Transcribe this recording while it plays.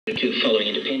to following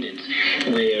independence,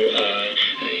 where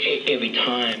every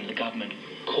time the government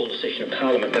called a session of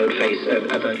Parliament, they would face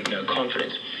a vote of no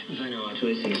confidence. Vanuatu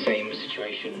is in the same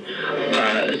situation.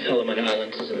 Solomon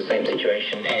Islands is in the same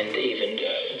situation, and even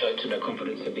votes of no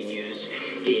confidence have been used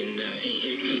even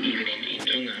in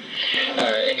Tonga.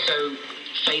 And so,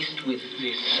 faced with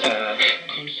this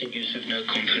constant use of no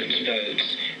confidence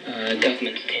votes,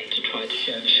 governments tend to try to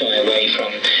shy away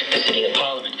from the sitting of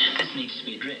Parliament. This needs to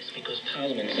be addressed because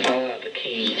parliaments are the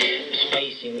key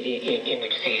space in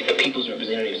which the people's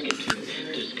representatives get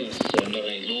to discuss not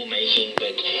only lawmaking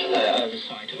but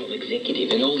oversight of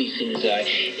executive, and all these things are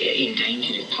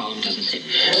endangered if Parliament doesn't sit.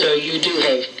 So you do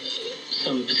have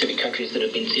some Pacific countries that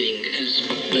have been sitting as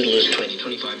little as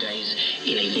 20-25 days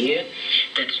in a year.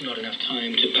 That's not enough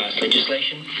time to pass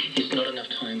legislation. It's not enough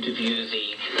time to view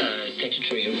the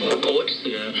statutory reports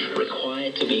that are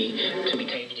required to be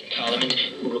tabled in Parliament,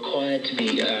 required to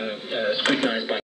be scrutinised